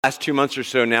Last 2 months or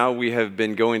so now, we have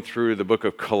been going through the book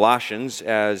of Colossians.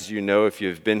 As you know, if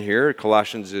you've been here,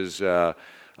 Colossians is a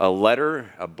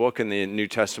book in the New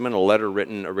Testament, a letter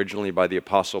written originally by the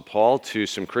Apostle Paul to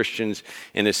some Christians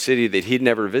in a city that he'd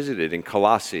never visited, in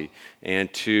Colossae,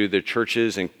 and to the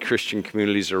churches and Christian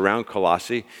communities around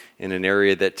Colossae, in an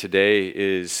area that today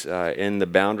is in the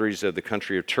boundaries of the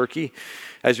country of Turkey.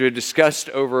 As we have discussed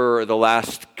over the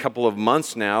last couple of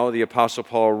months now, the Apostle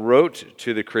Paul wrote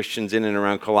to the Christians in and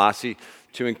around Colossae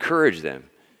to encourage them,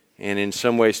 and in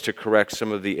some ways to correct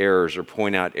some of the errors or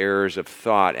point out errors of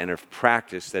thought and of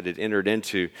practice that had entered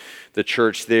into the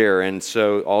church there, and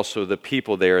so also the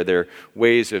people there, their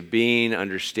ways of being,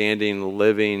 understanding,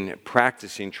 living,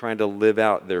 practicing, trying to live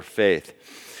out their faith.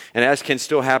 And as can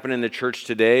still happen in the church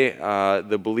today,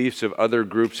 the beliefs of other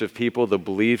groups of people, the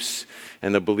beliefs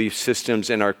and the belief systems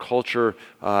in our culture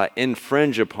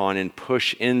infringe upon and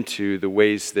push into the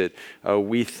ways that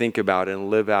we think about and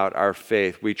live out our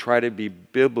faith. We try to be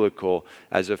biblical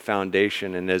as a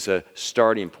foundation and as a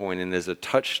starting point and as a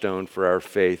touchstone for our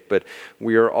faith, but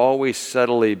we are always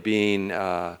subtly being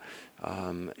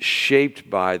shaped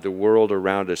by the world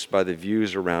around us, by the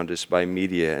views around us, by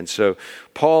media. And so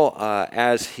Paul,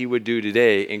 as he would do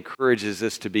today, encourages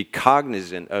us to be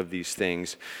cognizant of these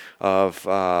things, of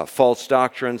false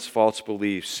doctrines, false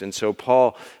beliefs. And so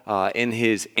Paul, in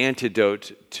his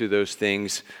antidote to those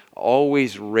things,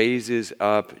 always raises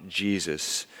up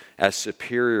Jesus as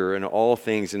superior in all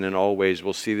things and in all ways.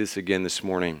 We'll see this again this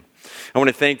morning. I want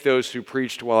to thank those who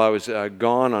preached while I was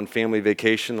gone on family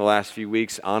vacation the last few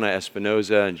weeks, Ana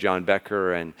Espinoza and John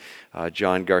Becker and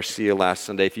John Garcia last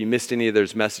Sunday. If you missed any of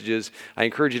those messages, I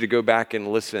encourage you to go back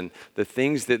and listen. The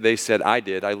things that they said I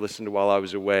listened to while I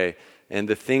was away, and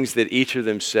the things that each of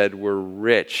them said were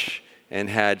rich and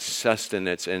had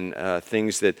sustenance and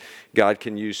things that God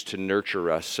can use to nurture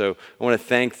us. So I want to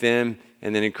thank them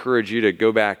and then encourage you to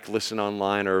go back, listen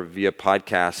online or via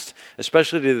podcast,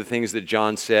 especially to the things that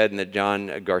John said and that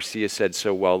John Garcia said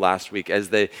so well last week as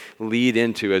they lead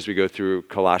into, as we go through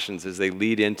Colossians, as they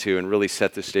lead into and really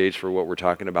set the stage for what we're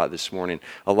talking about this morning.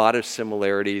 A lot of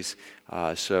similarities.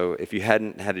 So if you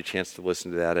hadn't had a chance to listen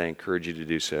to that, I encourage you to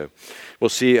do so. We'll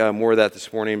see more of that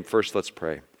this morning. First, let's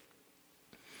pray.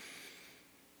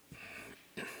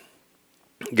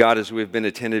 God, as we've been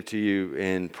attentive to you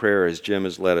in prayer as Jim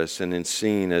has led us and in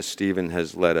singing as Stephen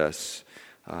has led us,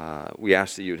 we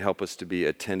ask that you would help us to be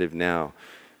attentive now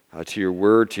to your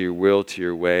word, to your will, to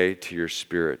your way, to your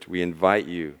spirit. We invite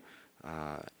you,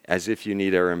 as if you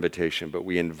need our invitation, but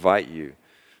we invite you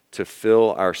to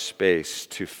fill our space,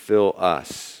 to fill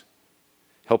us.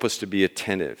 Help us to be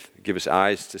attentive. Give us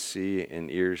eyes to see and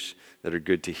ears that are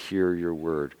good to hear your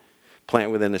word.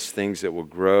 Plant within us things that will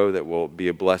grow, that will be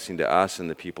a blessing to us and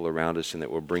the people around us, and that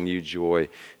will bring you joy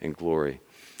and glory.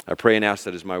 I pray and ask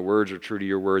that as my words are true to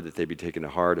your word, that they be taken to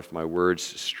heart. If my words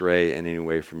stray in any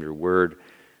way from your word,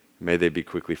 may they be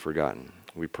quickly forgotten.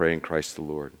 We pray in Christ the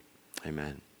Lord.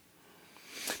 Amen.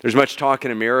 There's much talk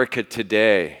in America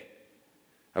today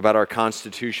about our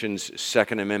Constitution's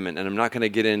Second Amendment. And I'm not going to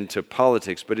get into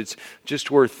politics, but it's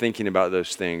just worth thinking about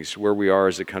those things, where we are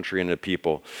as a country and a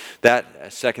people.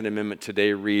 That Second Amendment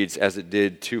today reads, as it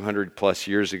did 200 plus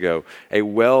years ago, a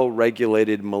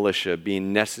well-regulated militia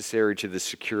being necessary to the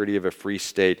security of a free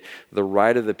state, the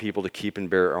right of the people to keep and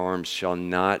bear arms shall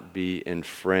not be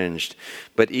infringed.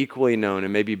 But equally known,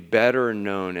 and maybe better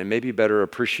known, and maybe better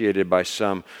appreciated by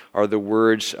some, are the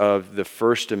words of the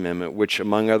First Amendment, which,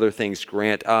 among other things,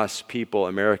 grant us, people,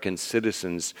 American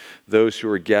citizens, those who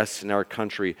are guests in our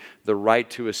country, the right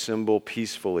to assemble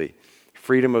peacefully,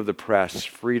 freedom of the press,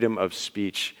 freedom of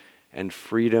speech, and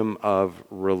freedom of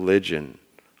religion,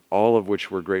 all of which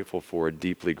we're grateful for,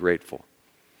 deeply grateful.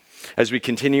 As we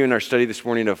continue in our study this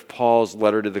morning of Paul's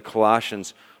letter to the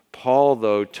Colossians, Paul,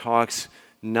 though, talks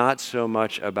not so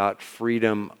much about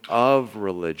freedom of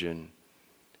religion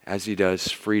as he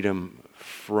does freedom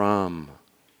from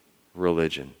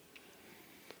religion.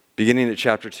 Beginning at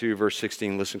chapter 2, verse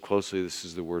 16, listen closely, this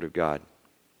is the word of God.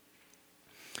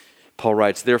 Paul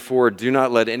writes, "Therefore, do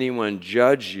not let anyone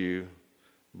judge you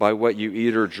by what you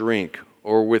eat or drink,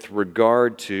 or with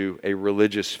regard to a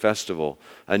religious festival,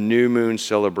 a new moon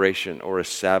celebration, or a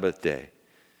Sabbath day.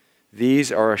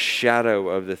 These are a shadow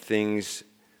of the things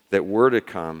that were to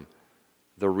come.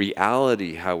 The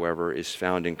reality, however, is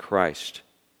found in Christ.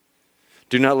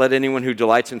 Do not let anyone who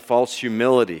delights in false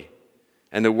humility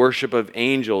and the worship of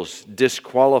angels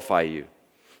disqualify you.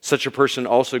 Such a person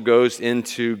also goes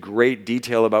into great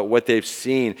detail about what they've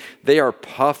seen. They are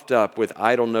puffed up with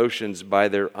idle notions by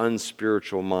their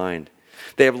unspiritual mind.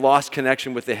 They have lost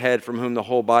connection with the head, from whom the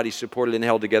whole body, supported and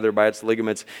held together by its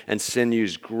ligaments and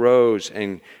sinews, grows,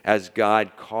 and as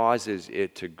God causes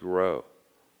it to grow.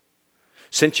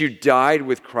 Since you died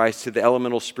with Christ to the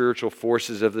elemental spiritual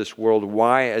forces of this world,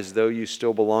 why, as though you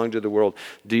still belong to the world,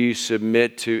 do you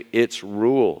submit to its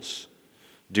rules?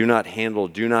 Do not handle,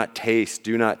 do not taste,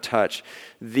 do not touch.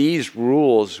 These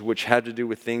rules, which have to do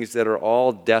with things that are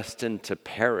all destined to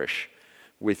perish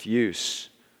with use,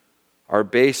 are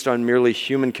based on merely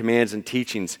human commands and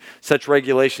teachings. Such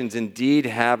regulations indeed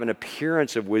have an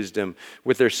appearance of wisdom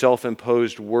with their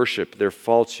self-imposed worship, their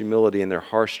false humility, and their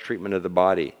harsh treatment of the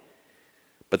body.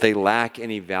 But they lack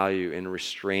any value in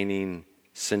restraining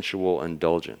sensual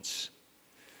indulgence.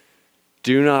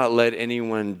 Do not let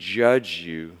anyone judge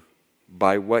you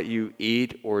by what you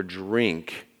eat or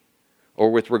drink,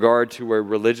 or with regard to a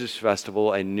religious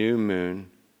festival, a new moon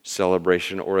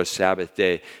celebration, or a Sabbath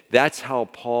day. That's how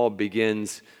Paul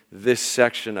begins this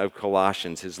section of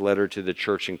Colossians, his letter to the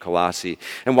church in Colossae.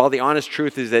 And while the honest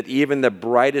truth is that even the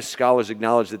brightest scholars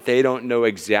acknowledge that they don't know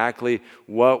exactly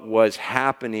what was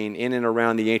happening in and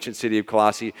around the ancient city of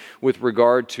Colossae with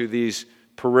regard to these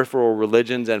peripheral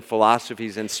religions and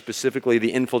philosophies, and specifically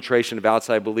the infiltration of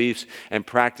outside beliefs and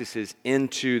practices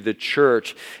into the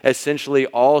church, essentially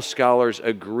all scholars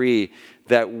agree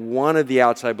that one of the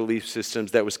outside belief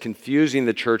systems that was confusing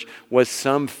the church was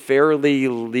some fairly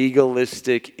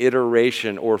legalistic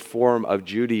iteration or form of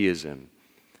Judaism.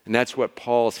 And that's what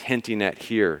Paul's hinting at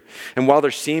here. And while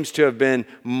there seems to have been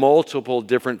multiple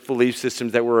different belief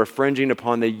systems that were infringing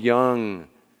upon the young,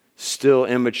 still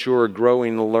immature,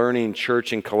 growing, learning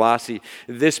church in Colossae,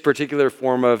 this particular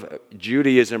form of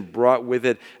Judaism brought with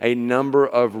it a number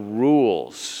of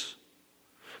rules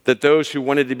that those who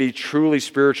wanted to be truly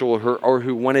spiritual or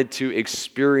who wanted to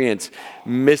experience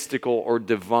mystical or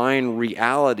divine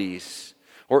realities,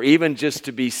 or even just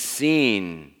to be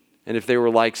seen, and if they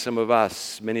were like some of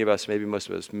us, many of us, maybe most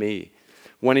of us, me,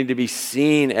 wanting to be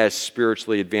seen as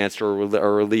spiritually advanced or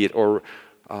elite or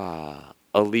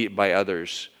elite by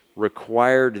others,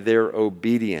 required their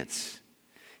obedience.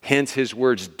 Hence his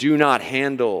words, do not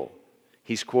handle.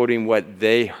 He's quoting what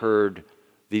they heard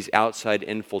these outside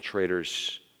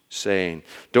infiltrators saying.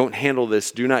 Don't handle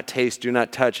this. Do not taste. Do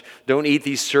not touch. Don't eat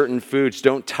these certain foods.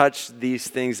 Don't touch these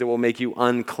things that will make you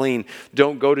unclean.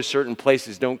 Don't go to certain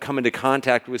places. Don't come into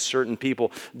contact with certain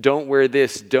people. Don't wear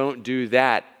this. Don't do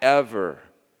that ever.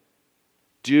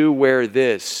 Do wear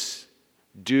this.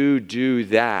 Do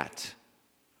that.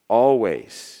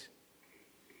 Always.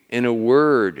 In a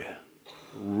word,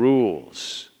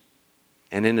 rules.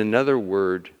 And in another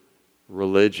word,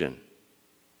 religion.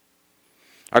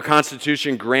 Our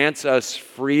Constitution grants us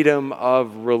freedom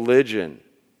of religion.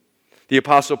 The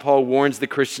Apostle Paul warns the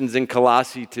Christians in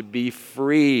Colossae to be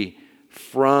free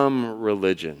from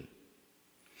religion.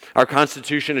 Our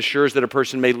Constitution assures that a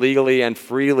person may legally and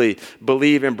freely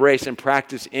believe, embrace, and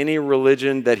practice any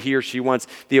religion that he or she wants.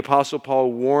 The Apostle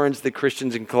Paul warns the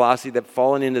Christians in Colossae that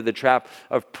falling into the trap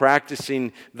of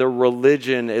practicing the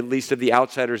religion, at least of the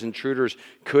outsiders, intruders,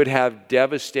 could have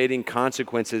devastating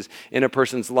consequences in a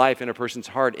person's life, in a person's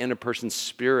heart, in a person's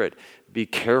spirit. Be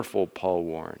careful, Paul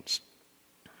warns.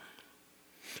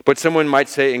 But someone might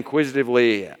say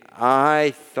inquisitively,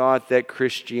 I thought that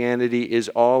Christianity is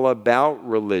all about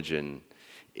religion.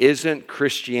 Isn't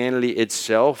Christianity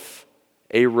itself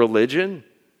a religion?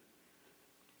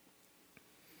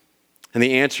 And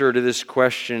the answer to this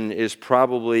question is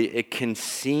probably it can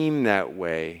seem that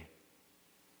way,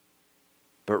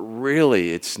 but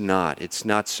really it's not. It's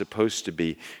not supposed to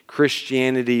be.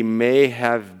 Christianity may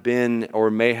have been or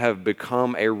may have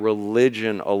become a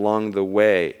religion along the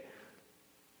way,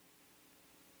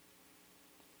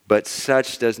 but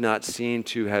such does not seem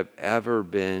to have ever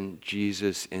been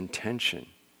Jesus' intention,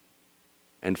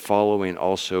 and following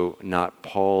also not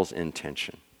Paul's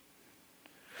intention.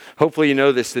 Hopefully you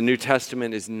know this, the New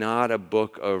Testament is not a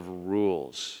book of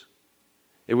rules.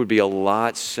 It would be a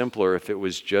lot simpler if it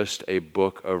was just a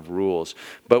book of rules.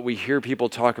 But we hear people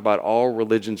talk about all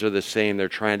religions are the same. They're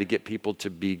trying to get people to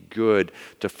be good,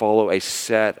 to follow a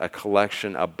set, a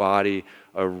collection, a body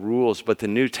of rules. But the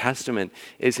New Testament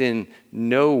is in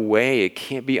no way, it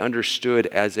can't be understood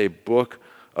as a book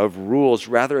of rules.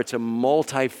 Rather, it's a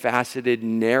multifaceted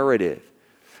narrative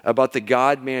about the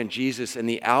God-man Jesus and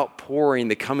the outpouring,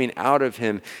 the coming out of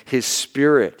him, his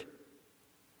Spirit,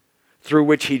 through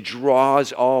which he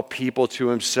draws all people to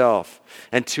himself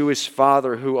and to his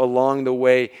Father, who along the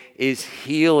way is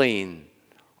healing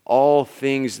all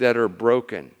things that are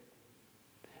broken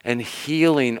and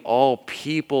healing all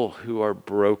people who are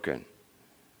broken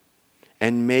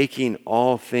and making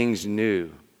all things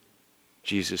new,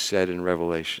 Jesus said in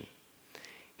Revelation.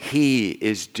 He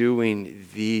is doing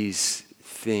these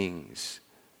things.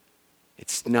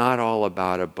 It's not all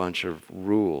about a bunch of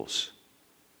rules.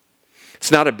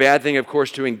 It's not a bad thing, of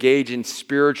course, to engage in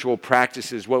spiritual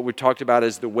practices, what we talked about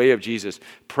as the way of Jesus.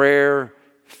 Prayer,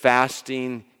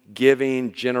 fasting,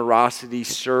 giving, generosity,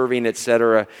 serving,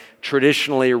 etc.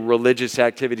 Traditionally religious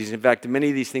activities. In fact, many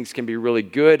of these things can be really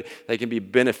good. They can be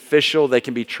beneficial. They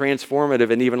can be transformative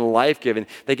and even life-giving.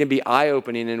 They can be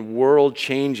eye-opening and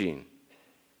world-changing.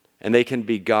 And they can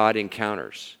be God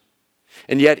encounters.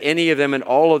 And yet any of them and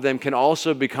all of them can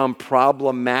also become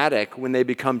problematic when they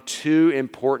become too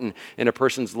important in a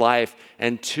person's life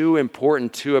and too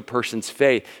important to a person's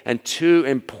faith and too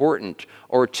important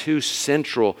or too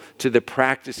central to the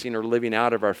practicing or living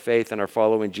out of our faith and our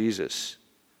following Jesus.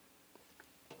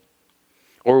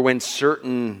 Or when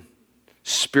certain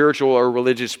spiritual or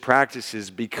religious practices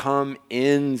become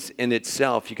ends in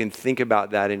itself. You can think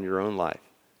about that in your own life,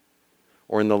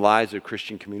 or in the lives of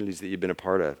Christian communities that you've been a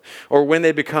part of. Or when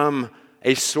they become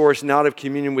a source not of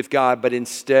communion with God, but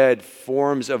instead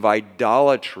forms of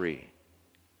idolatry.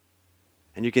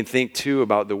 And you can think too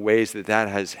about the ways that that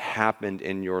has happened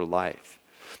in your life.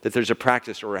 That there's a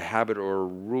practice or a habit or a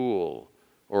rule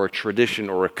or a tradition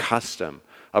or a custom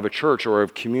of a church or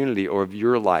of community or of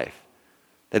your life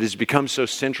that has become so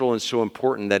central and so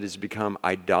important that it's become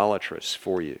idolatrous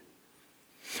for you.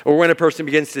 Or when a person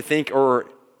begins to think or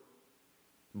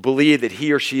believe that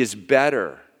he or she is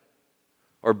better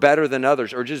or better than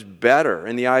others or just better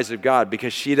in the eyes of God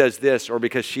because she does this or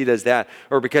because she does that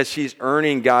or because she's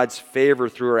earning God's favor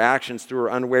through her actions, through her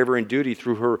unwavering duty,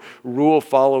 through her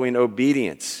rule-following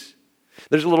obedience.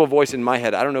 There's a little voice in my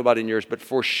head, I don't know about in yours, but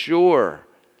for sure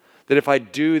that if I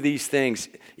do these things,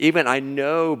 even I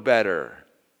know better,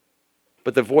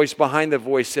 but the voice behind the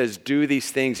voice says, do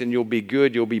these things and you'll be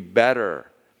good, you'll be better.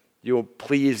 You'll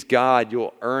please God.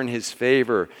 You'll earn His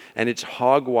favor. And it's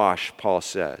hogwash, Paul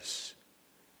says.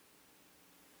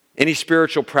 Any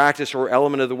spiritual practice or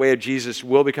element of the way of Jesus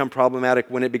will become problematic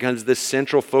when it becomes the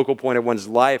central focal point of one's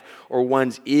life or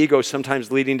one's ego,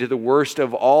 sometimes leading to the worst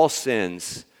of all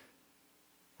sins,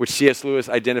 which C.S. Lewis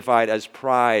identified as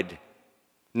pride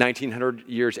 1900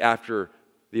 years after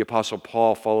the Apostle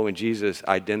Paul, following Jesus,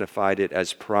 identified it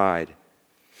as pride.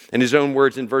 In his own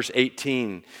words in verse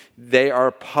 18, they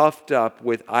are puffed up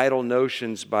with idle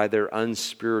notions by their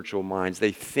unspiritual minds.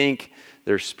 They think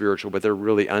they're spiritual, but they're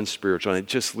really unspiritual. And it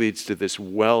just leads to this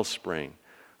wellspring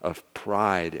of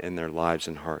pride in their lives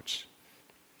and hearts.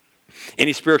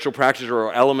 Any spiritual practice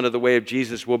or element of the way of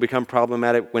Jesus will become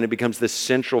problematic when it becomes the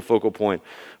central focal point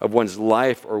of one's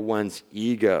life or one's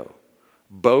ego.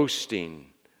 Boasting,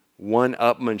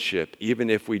 one-upmanship,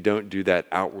 even if we don't do that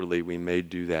outwardly, we may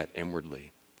do that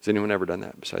inwardly. Has anyone ever done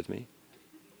that besides me?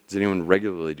 Does anyone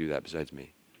regularly do that besides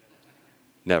me?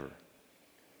 Never.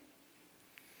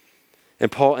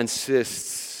 And Paul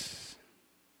insists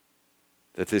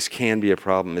that this can be a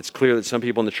problem. It's clear that some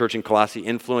people in the church in Colossae,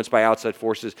 influenced by outside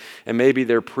forces and maybe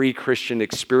their pre-Christian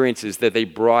experiences that they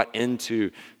brought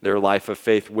into their life of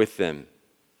faith with them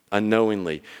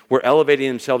unknowingly, were elevating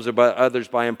themselves above others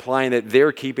by implying that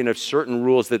their keeping of certain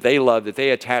rules that they love, that they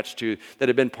attached to, that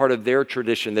had been part of their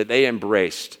tradition, that they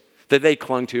embraced, that they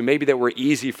clung to, maybe that were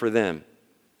easy for them,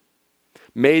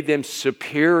 made them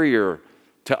superior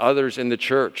to others in the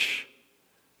church.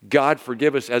 God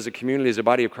forgive us as a community, as a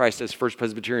body of Christ, as First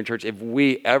Presbyterian Church, if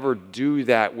we ever do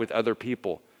that with other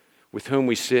people with whom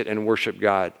we sit and worship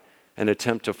God and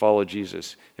attempt to follow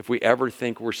Jesus. If we ever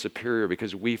think we're superior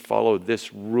because we follow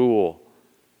this rule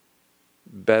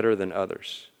better than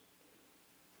others.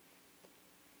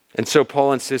 And so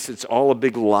Paul insists it's all a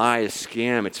big lie, a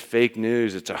scam, it's fake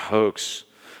news, it's a hoax.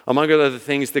 Among other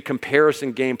things, the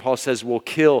comparison game, Paul says, will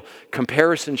kill.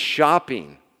 Comparison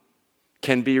shopping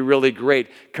can be really great.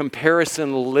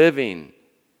 Comparison living,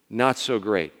 not so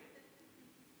great.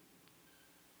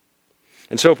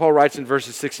 And so Paul writes in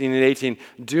verses 16 and 18,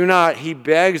 he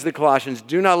begs the Colossians,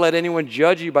 do not let anyone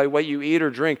judge you by what you eat or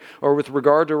drink, or with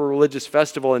regard to a religious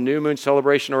festival, a new moon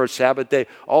celebration, or a Sabbath day,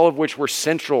 all of which were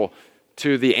central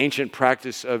to the ancient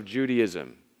practice of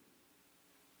Judaism.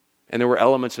 And there were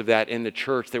elements of that in the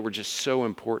church that were just so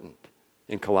important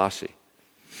in Colossae.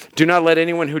 Do not let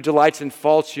anyone who delights in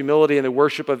false humility and the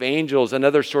worship of angels,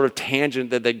 another sort of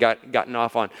tangent that they gotten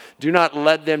off on, do not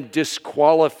let them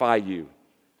disqualify you.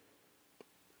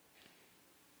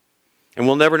 And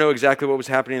we'll never know exactly what was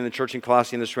happening in the church in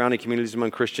Colossae and the surrounding communities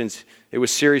among Christians. It was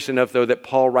serious enough, though, that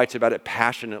Paul writes about it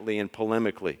passionately and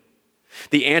polemically.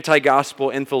 The anti-gospel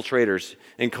infiltrators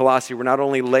in Colossae were not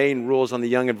only laying rules on the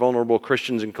young and vulnerable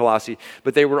Christians in Colossae,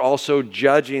 but they were also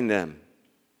judging them.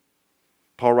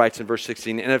 Paul writes in verse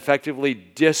 16, and effectively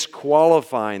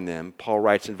disqualifying them, Paul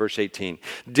writes in verse 18,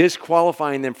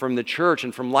 disqualifying them from the church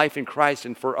and from life in Christ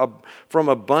and from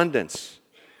abundance,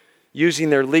 using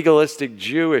their legalistic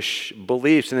Jewish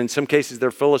beliefs and in some cases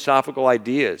their philosophical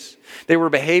ideas. They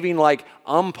were behaving like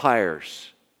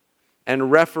umpires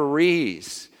and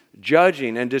referees,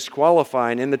 judging and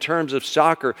disqualifying. In the terms of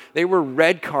soccer, they were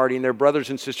red carding their brothers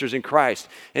and sisters in Christ.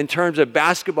 In terms of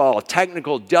basketball,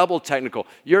 technical, double technical,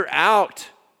 you're out.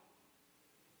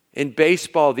 In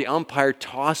baseball, the umpire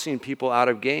tossing people out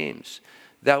of games.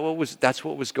 That's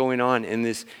what was going on in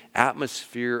this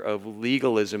atmosphere of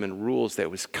legalism and rules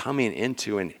that was coming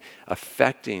into and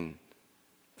affecting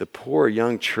the poor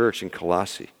young church in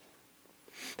Colossae.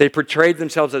 They portrayed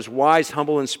themselves as wise,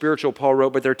 humble, and spiritual, Paul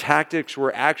wrote, but their tactics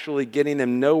were actually getting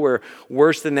them nowhere.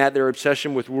 Worse than that, their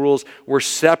obsession with rules were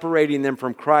separating them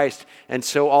from Christ, and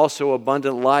so also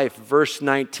abundant life. Verse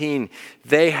 19,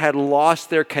 they had lost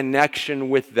their connection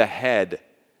with the head.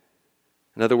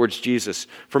 In other words, Jesus,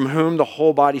 from whom the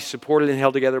whole body, supported and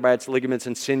held together by its ligaments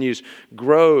and sinews,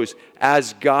 grows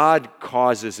as God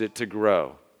causes it to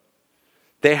grow.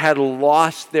 They had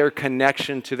lost their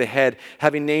connection to the head,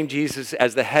 having named Jesus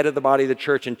as the head of the body of the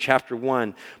church in chapter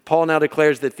 1. Paul now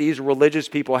declares that these religious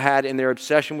people had, in their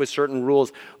obsession with certain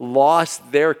rules,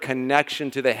 lost their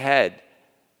connection to the head.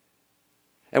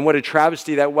 And what a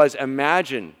travesty that was.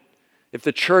 Imagine if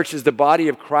the church is the body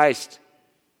of Christ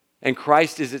and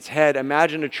Christ is its head.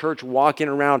 Imagine a church walking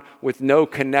around with no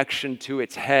connection to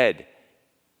its head.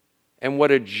 And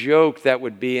what a joke that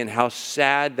would be, and how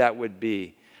sad that would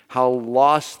be. How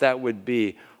lost that would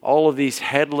be. All of these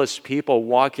headless people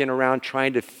walking around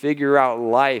trying to figure out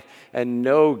life and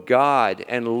know God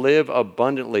and live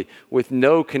abundantly with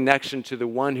no connection to the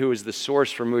one who is the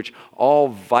source from which all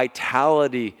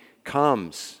vitality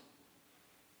comes.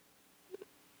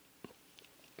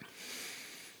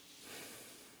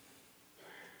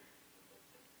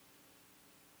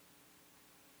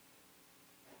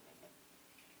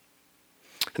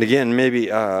 And again,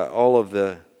 maybe all of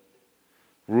the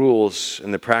rules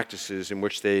and the practices in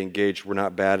which they engaged were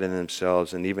not bad in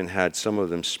themselves, and even had some of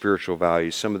them spiritual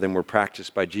values. Some of them were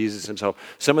practiced by Jesus himself.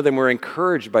 Some of them were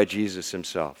encouraged by Jesus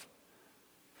himself.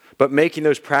 But making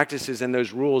those practices and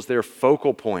those rules their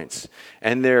focal points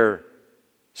and their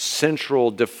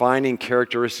central defining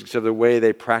characteristics of the way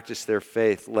they practiced their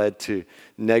faith led to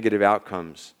negative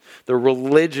outcomes. The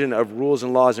religion of rules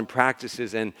and laws and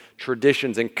practices and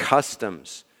traditions and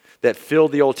customs that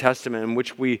filled the Old Testament, and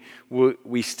which we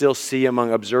still see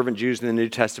among observant Jews in the New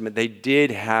Testament, they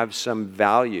did have some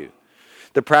value.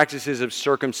 The practices of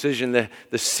circumcision,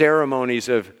 the ceremonies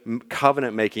of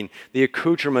covenant making, the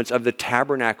accoutrements of the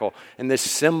tabernacle, and the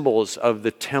symbols of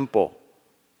the temple.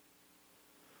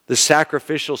 The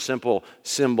sacrificial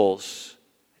symbols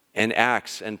and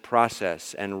acts and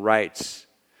process and rites.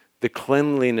 The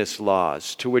cleanliness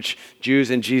laws to which Jews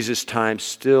in Jesus' time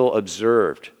still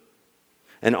observed.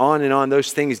 And on,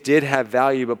 those things did have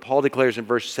value, but Paul declares in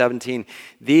verse 17,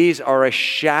 these are a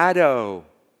shadow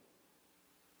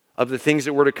of the things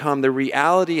that were to come. The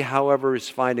reality, however, is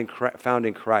found in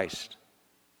Christ.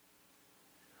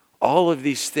 All of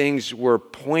these things were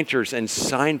pointers and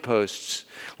signposts.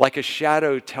 Like a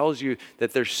shadow tells you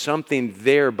that there's something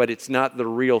there, but it's not the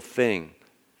real thing.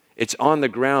 It's on the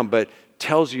ground, but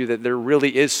tells you that there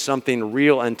really is something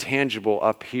real and tangible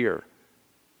up here.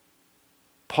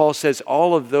 Paul says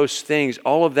all of those things,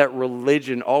 all of that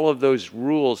religion, all of those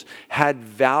rules had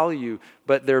value,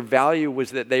 but their value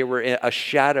was that they were a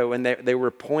shadow, and they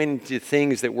were pointing to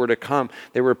things that were to come.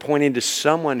 They were pointing to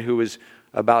someone who was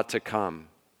about to come.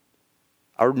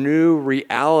 A new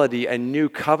reality, a new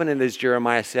covenant, as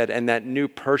Jeremiah said, and that new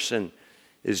person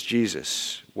was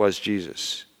Jesus.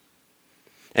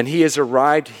 And he has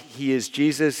arrived. He is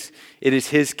Jesus. It is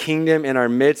his kingdom in our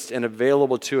midst and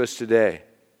available to us today.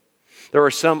 There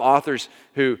are some authors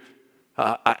who,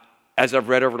 as I've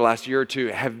read over the last year or two,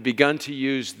 have begun to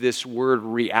use this word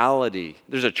reality.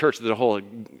 There's a whole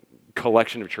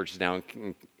collection of churches now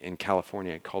in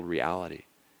California called Reality.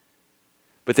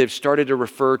 But they've started to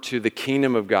refer to the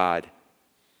kingdom of God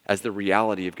as the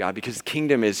reality of God, because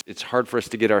kingdom it's hard for us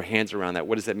to get our hands around that.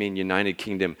 What does that mean? United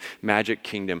kingdom, magic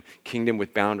kingdom, kingdom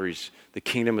with boundaries, the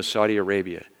kingdom of Saudi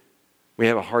Arabia. We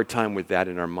have a hard time with that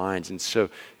in our minds. And so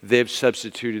they've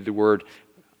substituted the word,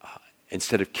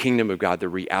 instead of kingdom of God, the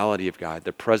reality of God,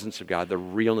 the presence of God, the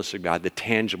realness of God, the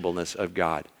tangibleness of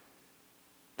God.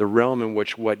 The realm in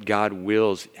which what God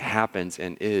wills happens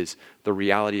and is the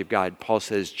reality of God. Paul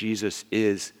says Jesus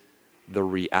is the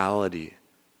reality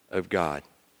of God.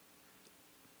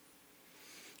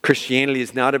 Christianity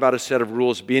is not about a set of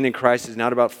rules. Being in Christ is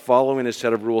not about following a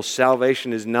set of rules.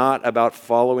 Salvation is not about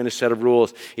following a set of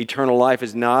rules. Eternal life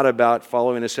is not about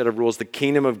following a set of rules. The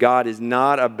kingdom of God is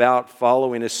not about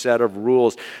following a set of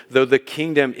rules, though the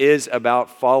kingdom is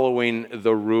about following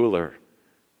the ruler.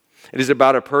 It is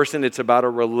about a person. It's about a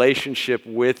relationship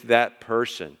with that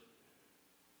person.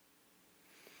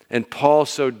 And Paul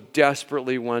so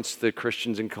desperately wants the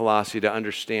Christians in Colossae to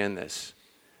understand this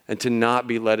and to not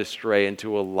be led astray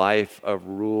into a life of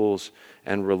rules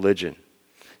and religion.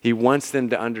 He wants them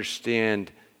to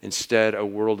understand instead a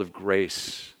world of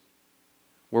grace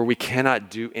where we cannot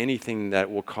do anything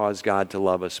that will cause God to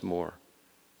love us more,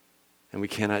 and we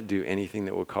cannot do anything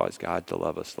that will cause God to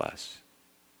love us less.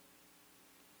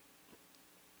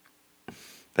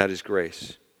 That is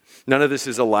grace. None of this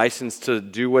is a license to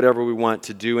do whatever we want,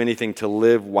 to do anything, to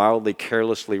live wildly,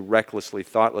 carelessly, recklessly,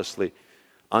 thoughtlessly,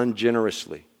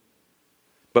 ungenerously.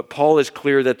 But Paul is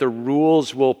clear that the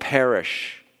rules will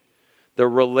perish. The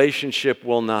relationship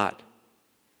will not.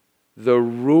 The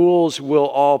rules will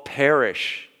all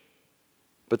perish,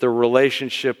 but the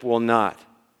relationship will not.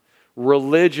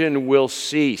 Religion will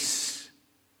cease,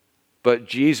 but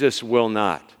Jesus will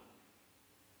not.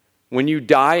 When you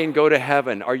die and go to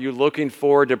heaven, are you looking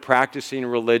forward to practicing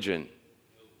religion?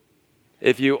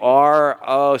 If you are,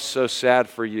 oh, so sad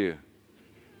for you.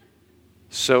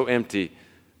 So empty.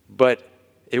 But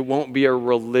it won't be a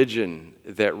religion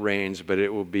that reigns, but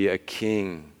it will be a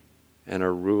king and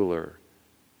a ruler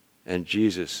and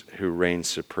Jesus who reigns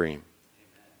supreme.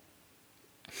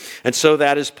 And so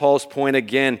that is Paul's point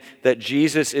again, that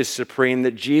Jesus is supreme,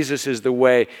 that Jesus is the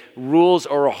way. Rules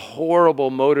are a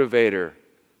horrible motivator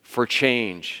for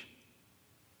change.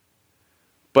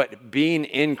 But being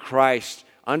in Christ,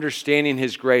 understanding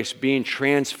His grace, being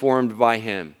transformed by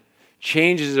Him,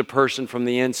 changes a person from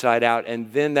the inside out,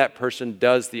 and then that person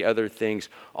does the other things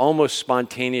almost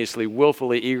spontaneously,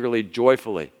 willfully, eagerly,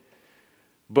 joyfully.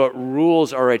 But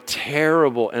rules are a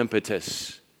terrible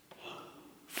impetus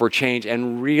for change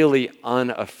and really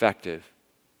ineffective.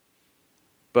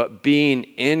 But being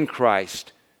in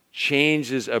Christ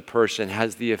changes a person,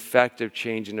 has the effect of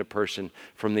changing a person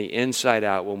from the inside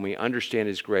out when we understand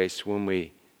His grace, when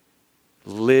we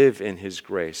live in His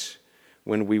grace,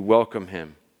 when we welcome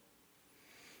Him.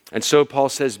 And so Paul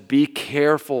says, be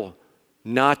careful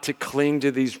not to cling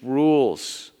to these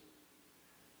rules.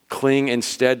 Cling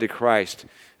instead to Christ.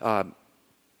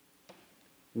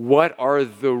 What are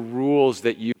the rules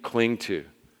that you cling to?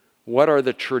 What are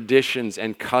the traditions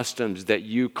and customs that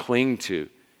you cling to?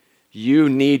 You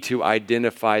need to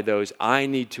identify those. I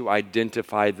need to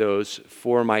identify those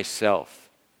for myself.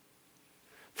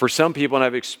 For some people, and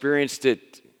I've experienced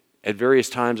it at various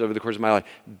times over the course of my life,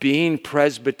 being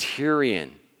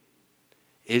Presbyterian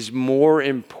is more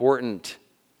important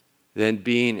than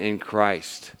being in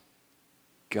Christ.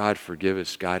 God forgive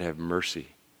us. God have mercy.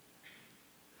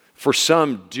 For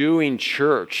some, doing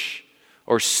church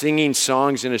or singing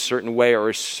songs in a certain way or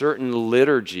a certain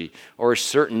liturgy or a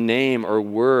certain name or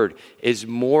word is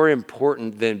more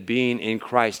important than being in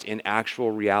Christ in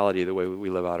actual reality, the way we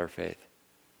live out our faith.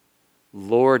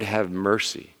 Lord, have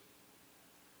mercy.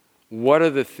 What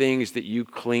are the things that you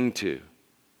cling to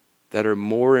that are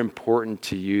more important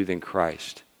to you than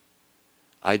Christ?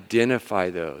 Identify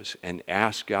those and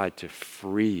ask God to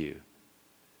free you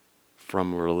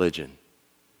from religion.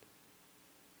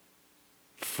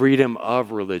 Freedom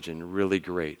of religion, really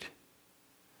great.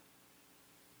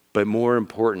 But more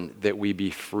important, that we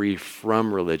be free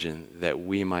from religion, that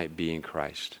we might be in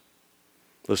Christ.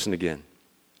 Listen again.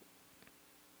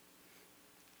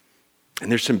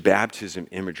 And there's some baptism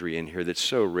imagery in here that's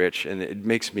so rich, and it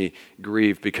makes me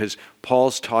grieve because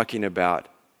Paul's talking about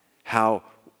how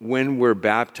when we're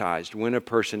baptized, when a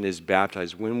person is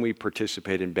baptized, when we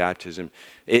participate in baptism,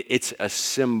 it's a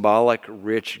symbolic,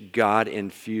 rich,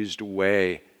 God-infused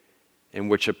way in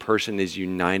which a person is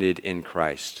united in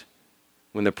Christ.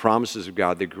 When the promises of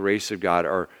God, the grace of God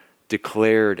are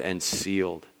declared and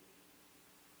sealed.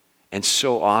 And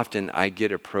so often I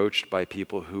get approached by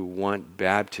people who want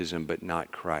baptism but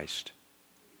not Christ.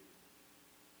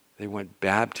 They want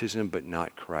baptism but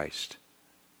not Christ.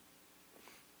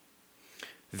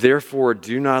 Therefore,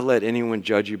 do not let anyone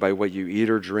judge you by what you eat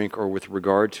or drink or with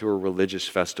regard to a religious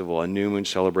festival, a new moon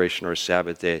celebration, or a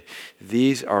Sabbath day.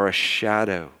 These are a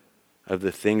shadow of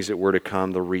the things that were to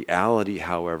come. The reality,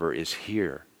 however, is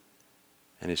here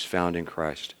and is found in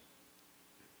Christ.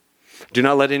 Do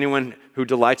not let anyone who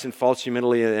delights in false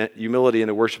humility in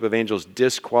the worship of angels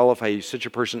disqualify you. Such a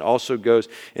person also goes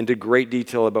into great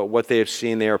detail about what they have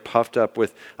seen. They are puffed up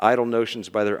with idle notions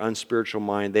by their unspiritual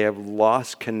mind. They have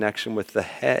lost connection with the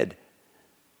head.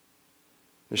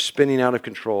 They're spinning out of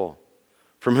control.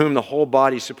 From whom the whole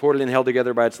body, supported and held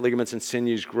together by its ligaments and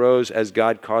sinews, grows as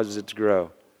God causes it to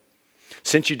grow.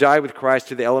 Since you died with Christ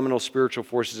to the elemental spiritual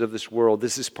forces of this world,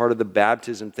 this is part of the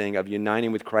baptism thing of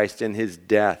uniting with Christ in his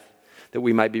death, that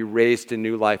we might be raised to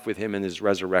new life with him in his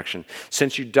resurrection.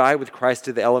 Since you died with Christ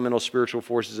to the elemental spiritual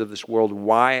forces of this world,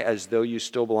 why, as though you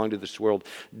still belong to this world,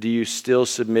 do you still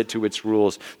submit to its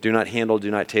rules? Do not handle,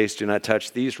 do not taste, do not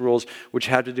touch. These rules, which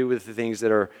have to do with the things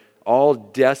that are all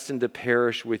destined to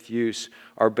perish with use,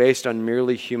 are based on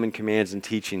merely human commands and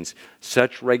teachings.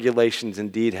 Such regulations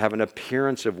indeed have an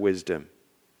appearance of wisdom.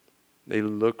 They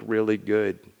look really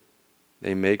good.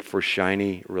 They make for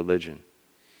shiny religion.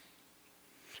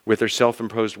 With their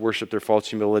self-imposed worship, their false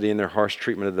humility, and their harsh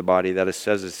treatment of the body, that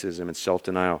asceticism and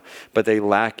self-denial. But they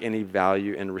lack any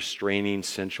value in restraining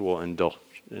sensual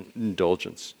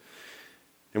indulgence.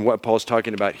 And what Paul's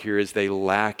talking about here is they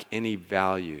lack any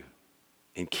value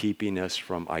in keeping us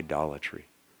from idolatry.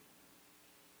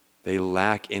 They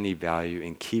lack any value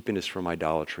in keeping us from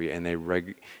idolatry, and they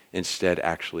instead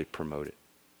actually promote it.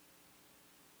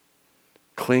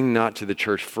 Cling not to the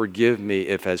church. Forgive me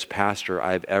if, as pastor,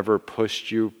 I've ever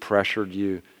pushed you, pressured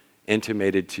you,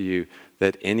 intimated to you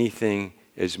that anything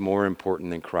is more important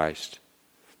than Christ.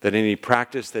 That any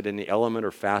practice, that any element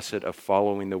or facet of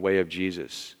following the way of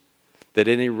Jesus, that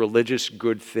any religious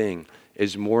good thing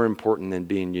is more important than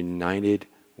being united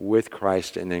with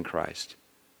Christ and in Christ.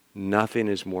 Nothing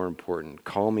is more important.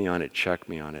 Call me on it, check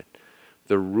me on it.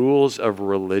 The rules of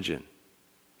religion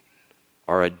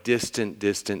are a distant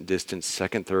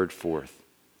second, third, fourth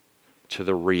to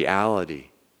the reality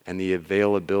and the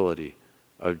availability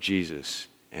of Jesus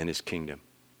and his kingdom.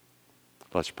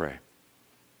 Let's pray.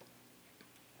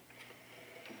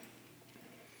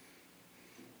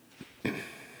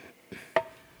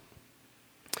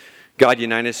 God,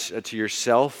 unite us to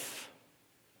yourself.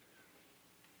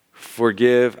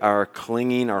 Forgive our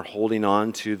clinging, our holding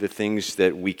on to the things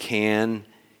that we can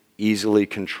easily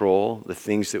control, the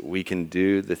things that we can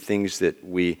do, the things that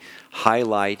we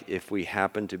highlight if we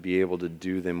happen to be able to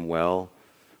do them well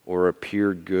or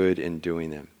appear good in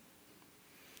doing them.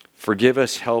 Forgive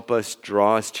us, help us,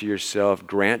 draw us to yourself,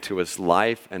 grant to us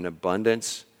life and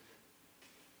abundance.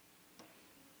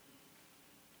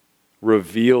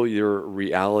 Reveal your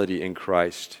reality in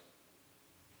Christ,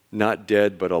 not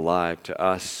dead but alive to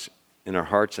us in our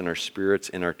hearts and our spirits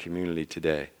in our community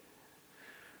today.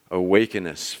 Awaken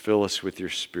us, fill us with your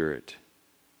Spirit.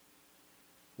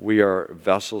 We are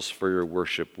vessels for your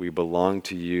worship. We belong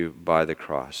to you by the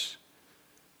cross.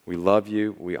 We love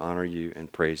you, we honor you,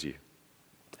 and praise you.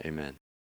 Amen.